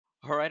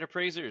All right,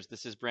 appraisers,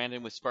 this is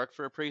Brandon with Spark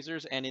for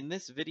Appraisers, and in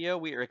this video,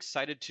 we are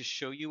excited to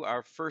show you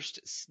our first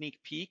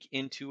sneak peek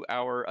into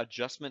our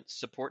adjustment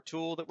support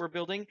tool that we're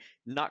building.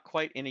 Not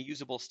quite in a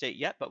usable state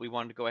yet, but we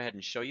wanted to go ahead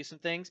and show you some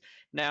things.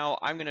 Now,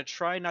 I'm going to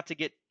try not to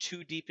get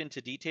too deep into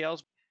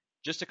details.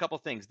 Just a couple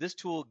things. This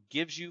tool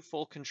gives you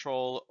full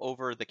control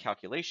over the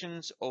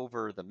calculations,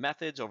 over the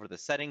methods, over the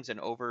settings, and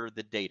over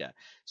the data.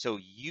 So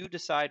you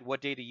decide what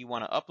data you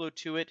want to upload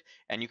to it,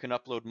 and you can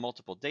upload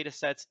multiple data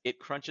sets. It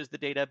crunches the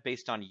data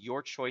based on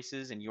your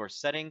choices and your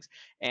settings,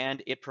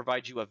 and it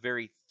provides you a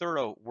very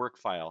thorough work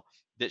file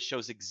that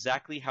shows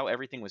exactly how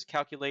everything was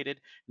calculated,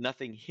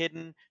 nothing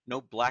hidden,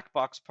 no black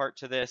box part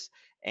to this,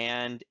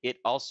 and it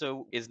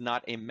also is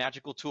not a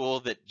magical tool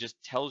that just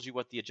tells you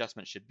what the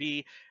adjustment should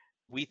be.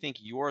 We think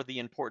you're the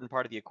important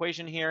part of the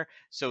equation here.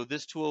 So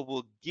this tool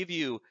will give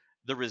you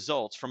the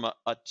results from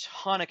a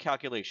ton of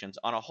calculations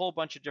on a whole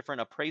bunch of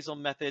different appraisal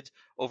methods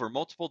over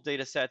multiple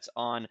data sets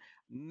on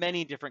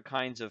many different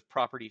kinds of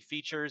property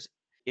features.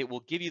 It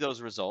will give you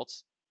those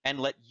results and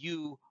let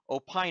you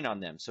opine on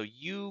them. So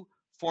you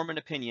form an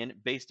opinion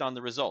based on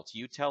the results.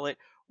 You tell it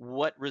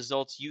what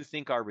results you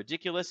think are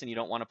ridiculous and you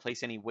don't want to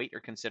place any weight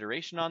or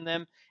consideration on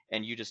them,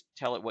 and you just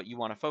tell it what you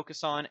want to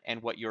focus on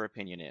and what your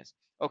opinion is.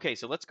 Okay,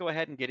 so let's go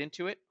ahead and get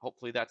into it.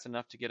 Hopefully that's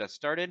enough to get us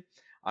started.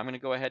 I'm going to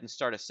go ahead and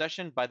start a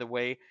session. By the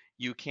way,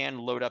 you can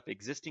load up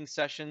existing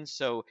sessions,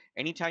 so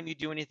anytime you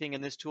do anything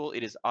in this tool,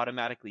 it is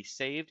automatically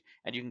saved,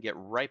 and you can get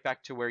right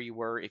back to where you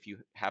were if you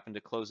happen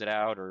to close it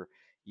out or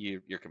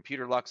your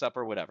computer locks up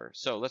or whatever.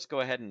 So let's go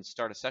ahead and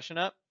start a session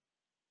up.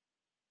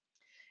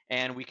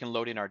 And we can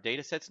load in our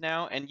data sets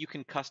now, and you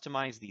can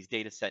customize these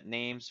data set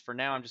names. For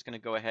now, I'm just going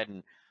to go ahead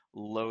and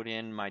load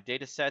in my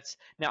data sets.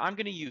 Now I'm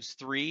going to use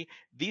 3.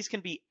 These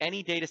can be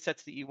any data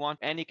sets that you want,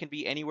 and it can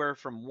be anywhere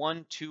from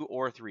 1, 2,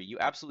 or 3. You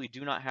absolutely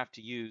do not have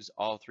to use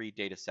all 3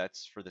 data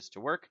sets for this to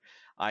work.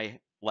 I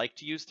like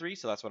to use 3,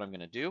 so that's what I'm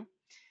going to do.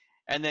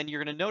 And then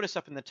you're going to notice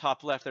up in the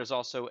top left, there's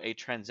also a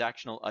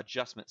transactional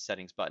adjustment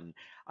settings button.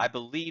 I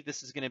believe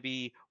this is going to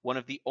be one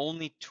of the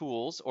only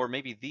tools, or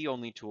maybe the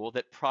only tool,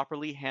 that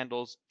properly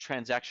handles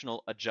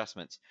transactional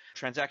adjustments.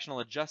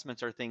 Transactional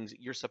adjustments are things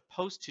you're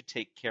supposed to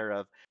take care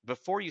of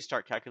before you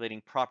start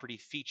calculating property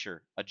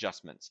feature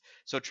adjustments.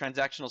 So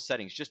transactional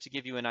settings, just to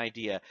give you an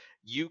idea,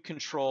 you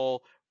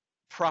control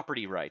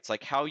property rights,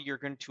 like how you're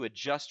going to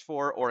adjust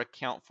for or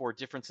account for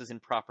differences in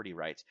property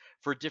rights,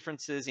 for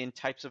differences in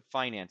types of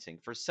financing,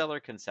 for seller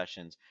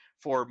concessions,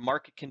 for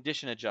market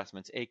condition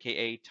adjustments,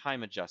 aka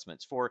time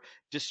adjustments, for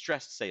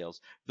distressed sales.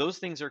 Those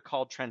things are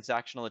called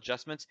transactional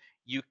adjustments.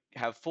 You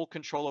have full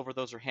control over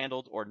those are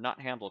handled or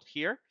not handled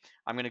here.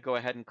 I'm going to go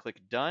ahead and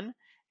click done.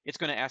 It's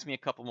going to ask me a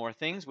couple more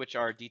things, which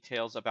are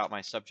details about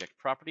my subject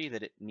property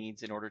that it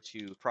needs in order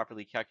to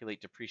properly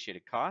calculate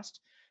depreciated cost.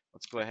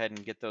 Let's go ahead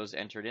and get those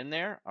entered in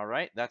there. All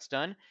right, that's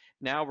done.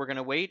 Now we're going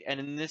to wait, and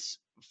in this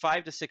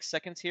 5 to 6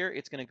 seconds here,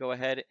 it's going to go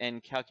ahead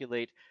and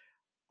calculate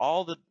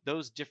all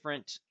those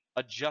different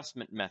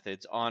adjustment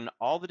methods on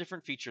all the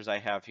different features I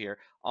have here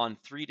on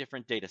 3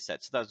 different data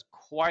sets. So that was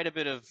quite a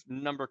bit of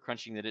number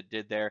crunching that it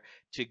did there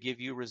to give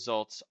you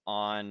results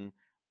on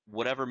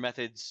whatever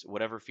methods,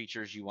 whatever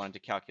features you wanted to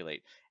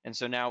calculate. And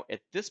so now at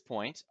this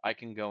point, I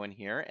can go in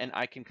here and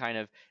I can kind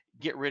of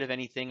get rid of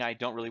anything I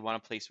don't really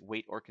want to place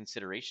weight or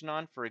consideration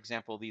on. For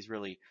example, these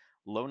really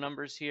low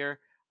numbers here,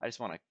 I just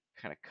want to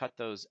kind of cut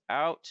those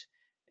out.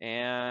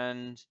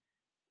 And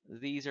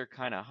these are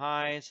kind of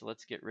high, so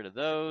let's get rid of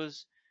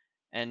those.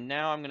 And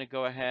now I'm going to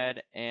go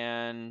ahead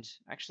and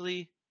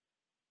actually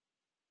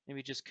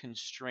maybe just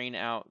constrain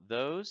out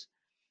those.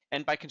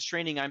 And by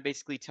constraining, I'm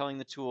basically telling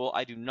the tool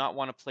I do not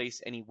want to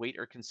place any weight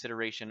or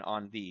consideration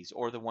on these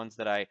or the ones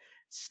that I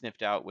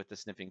sniffed out with the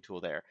sniffing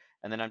tool there.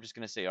 And then I'm just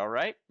going to say, all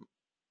right,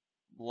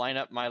 line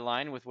up my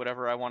line with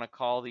whatever I want to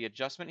call the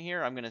adjustment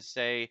here. I'm going to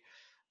say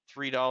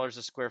 $3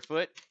 a square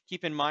foot.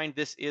 Keep in mind,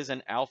 this is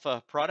an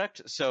alpha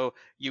product, so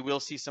you will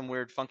see some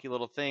weird, funky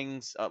little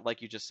things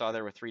like you just saw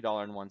there with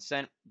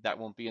 $3.01. That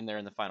won't be in there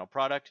in the final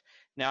product.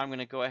 Now I'm going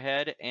to go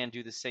ahead and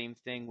do the same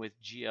thing with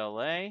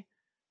GLA.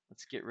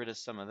 Let's get rid of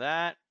some of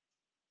that.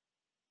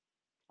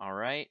 All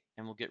right,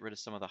 and we'll get rid of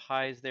some of the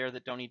highs there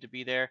that don't need to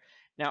be there.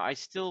 Now I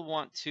still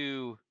want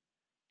to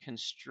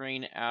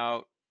constrain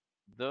out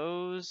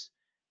those,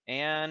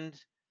 and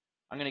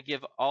I'm going to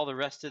give all the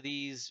rest of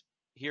these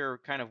here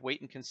kind of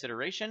weight and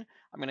consideration.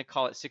 I'm going to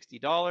call it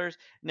 $60.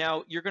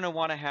 Now, you're going to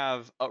want to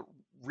have a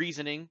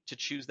reasoning to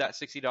choose that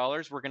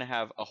 $60. We're going to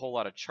have a whole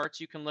lot of charts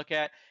you can look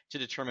at to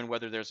determine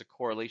whether there's a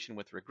correlation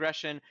with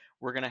regression.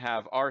 We're going to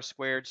have R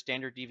squared,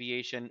 standard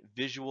deviation,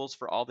 visuals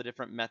for all the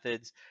different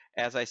methods.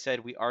 As I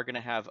said, we are going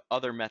to have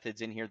other methods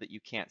in here that you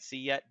can't see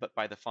yet, but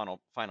by the final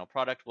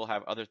product, we'll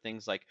have other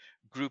things like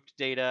grouped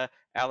data,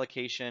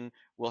 allocation.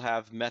 We'll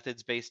have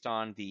methods based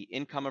on the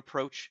income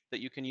approach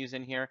that you can use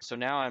in here. So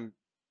now I'm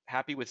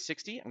happy with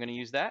 60. I'm going to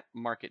use that,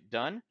 mark it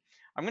done.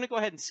 I'm going to go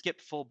ahead and skip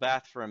full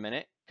bath for a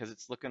minute because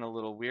it's looking a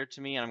little weird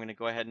to me. And I'm going to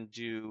go ahead and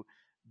do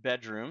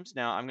bedrooms.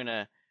 Now I'm going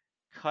to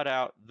cut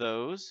out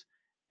those.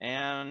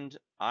 And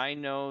I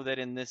know that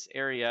in this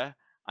area,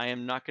 I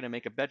am not going to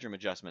make a bedroom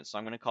adjustment. So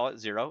I'm going to call it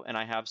 0, and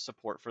I have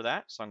support for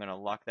that. So I'm going to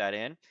lock that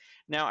in.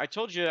 Now, I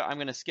told you I'm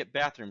going to skip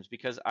bathrooms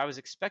because I was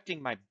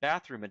expecting my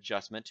bathroom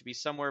adjustment to be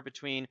somewhere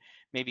between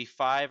maybe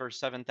 $5,000 or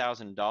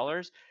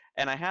 $7,000.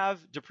 And I have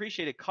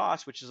depreciated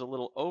cost, which is a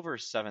little over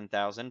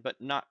 7,000, but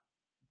not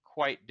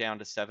quite down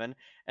to 7,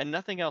 and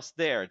nothing else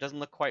there. It doesn't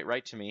look quite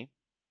right to me.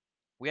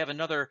 We have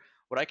another,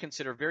 what I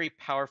consider very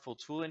powerful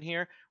tool in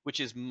here, which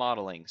is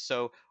modeling.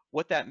 So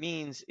what that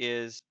means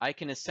is I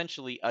can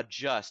essentially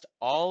adjust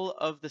all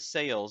of the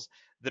sales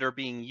that are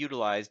being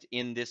utilized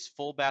in this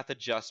full bath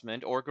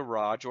adjustment or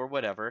garage or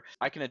whatever.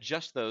 I can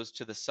adjust those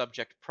to the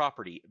subject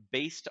property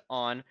based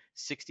on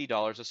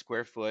 $60 a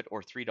square foot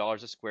or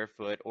 $3 a square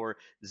foot or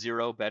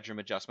 0 bedroom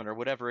adjustment or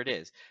whatever it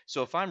is.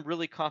 So if I'm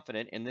really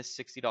confident in this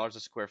 $60 a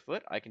square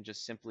foot, I can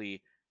just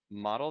simply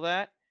model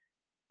that,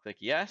 click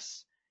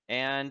yes,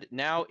 and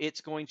now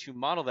it's going to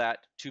model that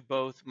to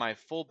both my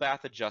full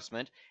bath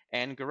adjustment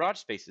and garage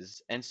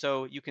spaces. And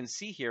so you can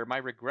see here my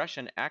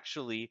regression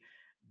actually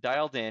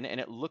dialed in,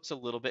 and it looks a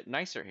little bit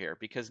nicer here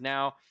because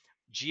now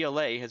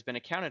GLA has been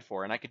accounted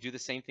for, and I could do the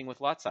same thing with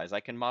lot size.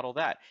 I can model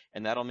that,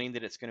 and that'll mean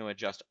that it's going to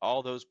adjust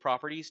all those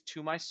properties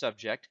to my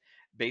subject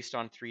based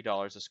on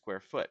 $3 a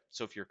square foot.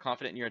 So if you're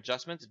confident in your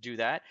adjustments, do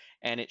that,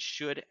 and it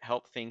should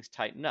help things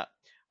tighten up.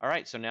 All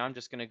right, so now I'm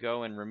just going to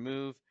go and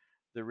remove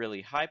the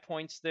really high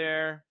points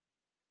there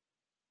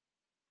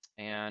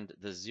and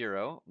the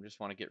 0. I just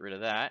want to get rid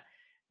of that.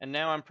 And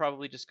now I'm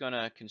probably just going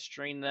to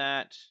constrain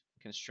that,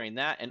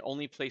 and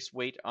only place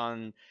weight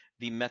on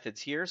the methods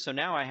here. So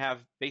now I have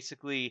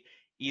basically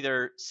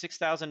either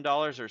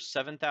 $6,000 or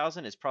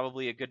 7,000 is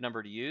probably a good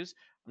number to use.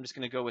 I'm just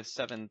going to go with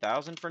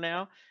 7,000 for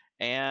now,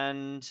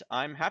 and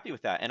I'm happy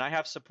with that. And I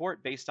have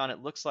support based on,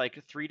 it looks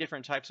like, 3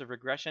 different types of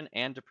regression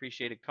and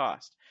depreciated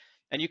cost.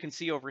 And you can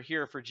see over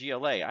here for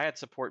GLA, I had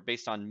support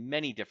based on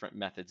many different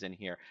methods in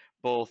here,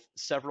 both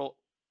several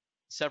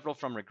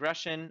from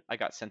regression. I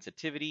got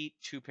sensitivity,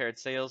 2 paired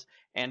sales,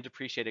 and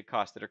depreciated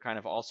costs that are kind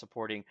of all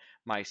supporting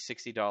my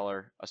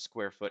 $60 a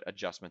square foot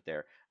adjustment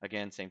there.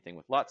 Again, same thing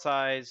with lot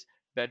size,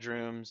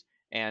 bedrooms,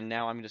 and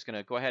now I'm just going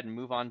to go ahead and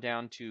move on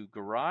down to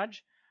garage.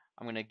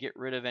 I'm going to get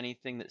rid of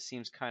anything that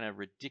seems kind of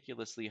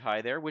ridiculously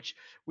high there, which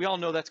we all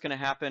know that's going to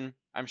happen.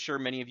 I'm sure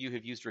many of you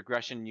have used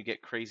regression and you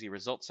get crazy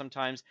results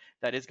sometimes.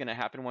 That is going to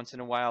happen once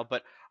in a while,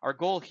 but our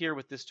goal here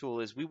with this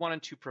tool is we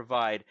wanted to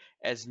provide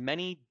as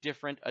many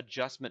different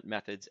adjustment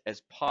methods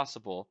as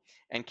possible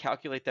and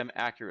calculate them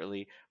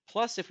accurately.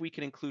 Plus, if we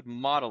can include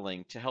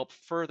modeling to help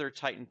further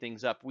tighten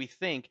things up, we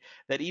think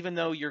that even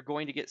though you're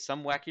going to get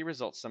some wacky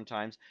results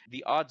sometimes,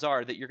 the odds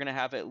are that you're going to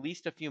have at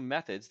least a few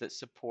methods that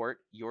support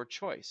your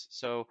choice.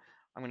 So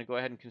I'm going to go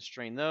ahead and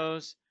constrain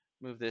those,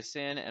 move this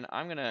in, and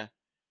I'm going to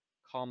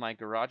call my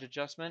garage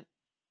adjustment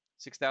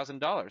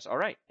 $6,000. All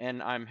right,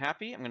 and I'm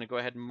happy. I'm going to go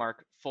ahead and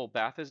mark full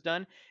bath is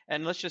done.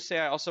 And let's just say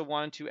I also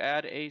wanted to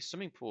add a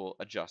swimming pool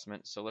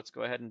adjustment. So let's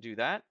go ahead and do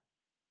that.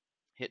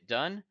 Hit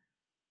done.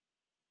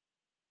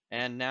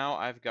 And now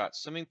I've got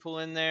swimming pool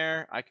in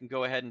there. I can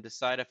go ahead and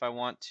decide if I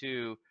want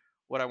to,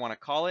 what I want to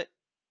call it.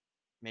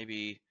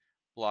 Maybe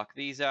block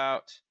these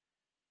out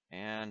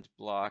and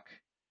block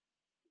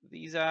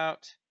these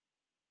out.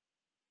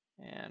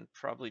 And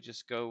probably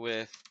just go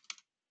with,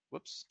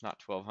 whoops, not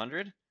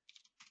 1,200.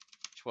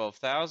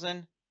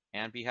 12,000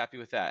 and be happy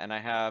with that. And I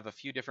have a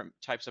few different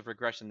types of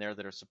regression there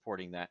that are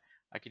supporting that.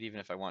 I could even,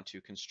 if I want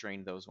to,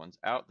 constrain those ones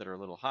out that are a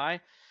little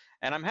high,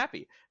 and I'm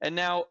happy. And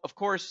now, of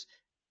course,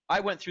 I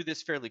went through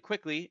this fairly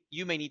quickly.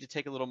 You may need to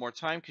take a little more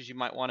time because you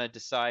might want to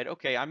decide,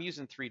 okay, I'm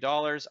using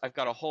 $3. I've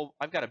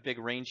got a big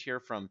range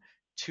here from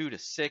 2 to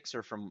 6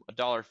 or from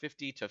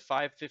 $1.50 to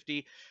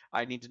 $5.50.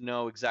 I need to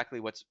know exactly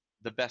what's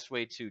the best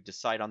way to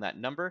decide on that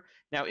number.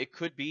 Now, it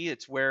could be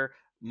it's where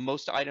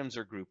most items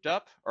are grouped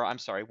up, or I'm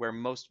sorry, where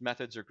most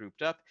methods are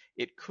grouped up.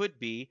 It could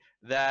be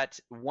that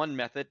one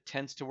method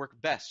tends to work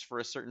best for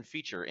a certain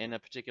feature in a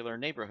particular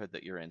neighborhood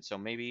that you're in. So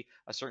maybe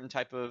a certain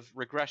type of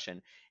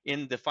regression.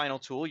 In the final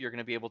tool, you're going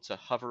to be able to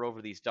hover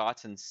over these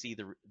dots and see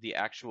the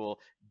actual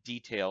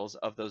details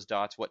of those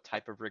dots, what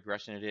type of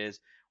regression it is,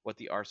 what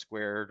the R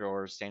squared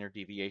or standard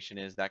deviation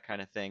is, that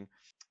kind of thing.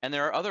 And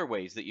there are other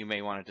ways that you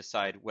may want to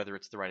decide whether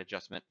it's the right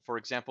adjustment. For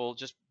example,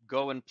 just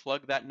go and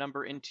plug that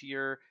number into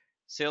your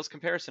sales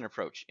comparison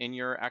approach in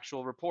your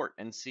actual report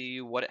and see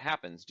what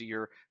happens. Do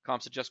your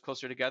comps adjust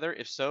closer together?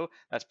 If so,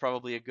 that's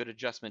probably a good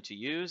adjustment to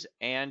use,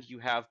 and you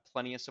have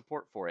plenty of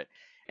support for it.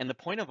 And the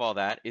point of all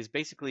that is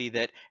basically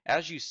that,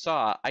 as you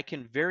saw, I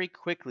can very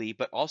quickly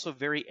but also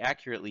very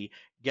accurately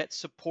get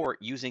support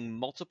using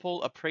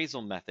multiple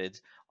appraisal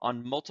methods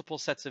on multiple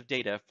sets of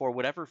data for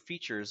whatever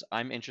features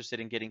I'm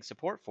interested in getting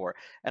support for.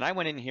 And I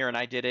went in here and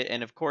I did it,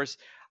 and of course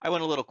I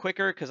went a little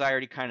quicker because I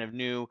already kind of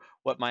knew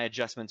what my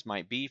adjustments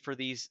might be for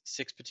these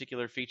 6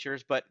 particular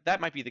features, but that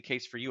might be the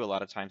case for you a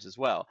lot of times as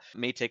well. It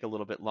may take a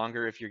little bit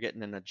longer if you're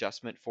getting an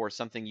adjustment for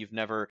something you've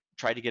never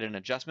tried to get an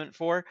adjustment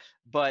for,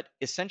 but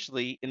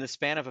essentially in the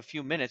span of a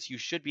few minutes you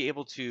should be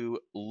able to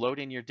load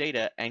in your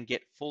data and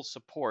get full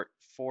support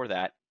for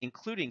that,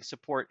 including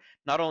support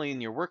not only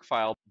in your work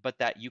file, but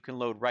that you can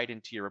load right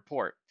into your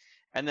report.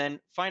 And then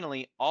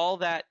finally, all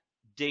that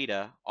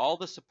data, all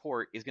the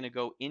support is going to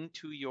go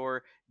into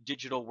your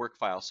digital work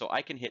file. So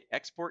I can hit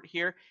export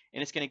here,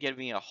 and it's going to give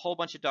me a whole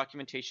bunch of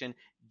documentation,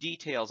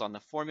 details on the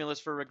formulas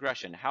for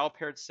regression, how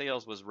paired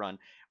sales was run.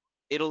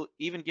 It'll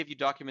even give you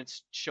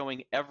documents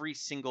showing every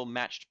single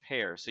matched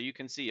pair. So you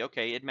can see,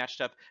 okay, it matched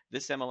up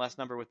this MLS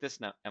number with this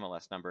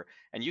MLS number,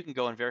 and you can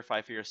go and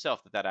verify for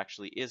yourself that that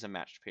actually is a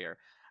matched pair.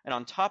 And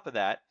on top of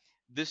that,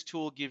 this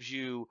tool gives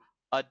you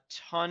a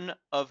ton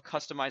of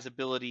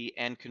customizability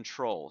and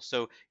control.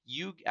 So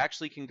you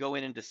actually can go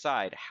in and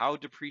decide how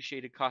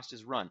depreciated cost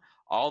is run,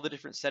 all the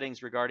different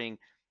settings regarding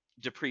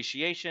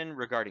depreciation,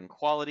 regarding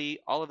quality,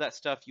 all of that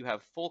stuff you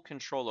have full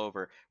control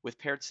over. With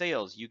paired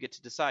sales, you get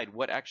to decide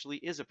what actually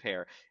is a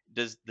pair.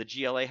 Does the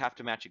GLA have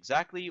to match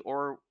exactly,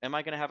 or am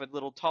I going to have a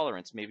little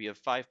tolerance, maybe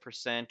of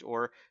 5%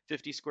 or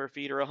 50 square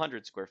feet or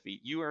 100 square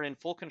feet? You are in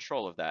full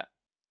control of that.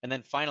 And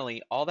then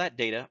finally, all that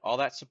data, all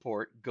that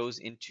support goes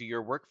into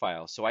your work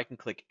file. So I can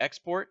click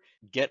export,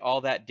 get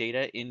all that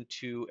data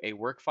into a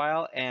work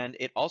file, and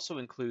it also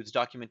includes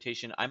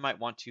documentation I might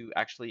want to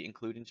actually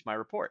include into my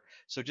report.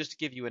 So just to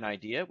give you an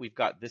idea, we've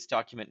got this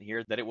document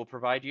here that it will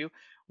provide you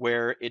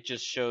where it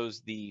just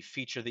shows the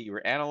feature that you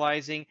were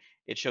analyzing.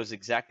 It shows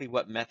exactly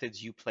what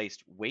methods you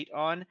placed weight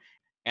on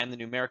and the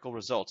numerical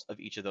results of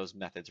each of those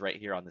methods right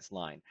here on this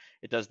line.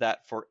 It does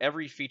that for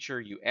every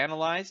feature you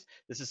analyzed.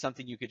 This is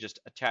something you could just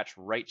attach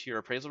right to your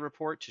appraisal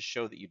report to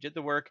show that you did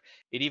the work.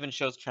 It even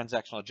shows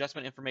transactional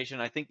adjustment information.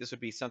 I think this would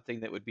be something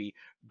that would be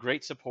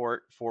great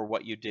support for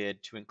what you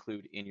did to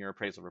include in your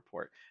appraisal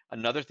report.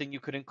 Another thing you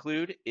could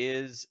include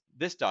is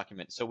this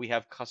document. So we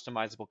have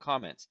customizable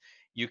comments.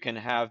 You can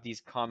have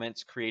these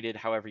comments created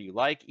however you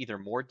like, either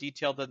more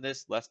detailed than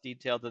this, less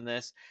detailed than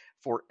this.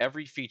 For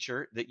every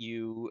feature that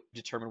you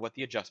determine what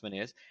the adjustment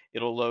is,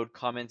 it'll load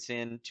comments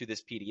into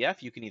this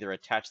PDF. You can either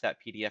attach that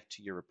PDF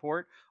to your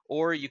report,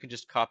 or you can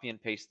just copy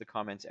and paste the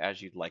comments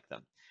as you'd like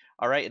them.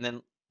 All right, and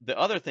then the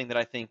other thing that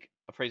I think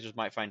appraisers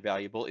might find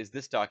valuable is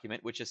this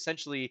document, which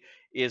essentially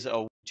is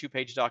a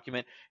two-page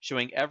document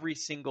showing every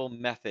single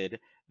method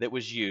that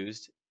was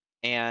used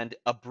and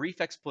a brief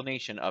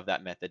explanation of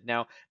that method.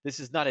 Now, this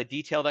is not a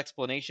detailed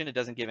explanation. It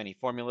doesn't give any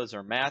formulas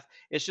or math.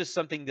 It's just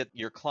something that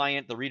your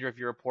client, the reader of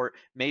your report,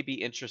 may be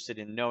interested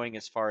in knowing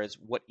as far as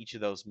what each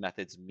of those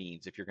methods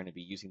means if you're going to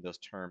be using those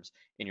terms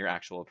in your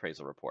actual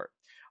appraisal report.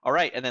 All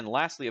right, and then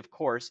lastly, of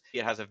course,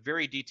 it has a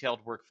very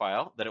detailed work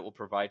file that it will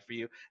provide for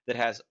you that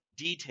has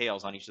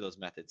details on each of those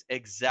methods,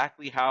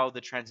 exactly how the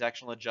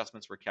transactional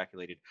adjustments were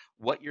calculated,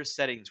 what your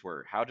settings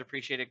were, how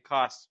depreciated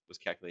costs was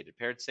calculated,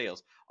 paired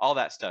sales, all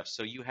that stuff.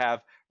 So you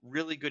have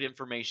really good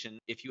information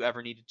if you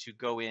ever needed to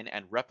go in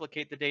and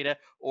replicate the data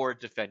or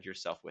defend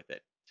yourself with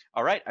it.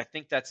 All right, I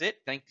think that's it.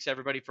 Thanks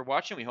everybody for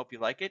watching. We hope you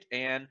like it,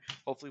 and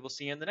hopefully we'll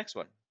see you in the next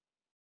one.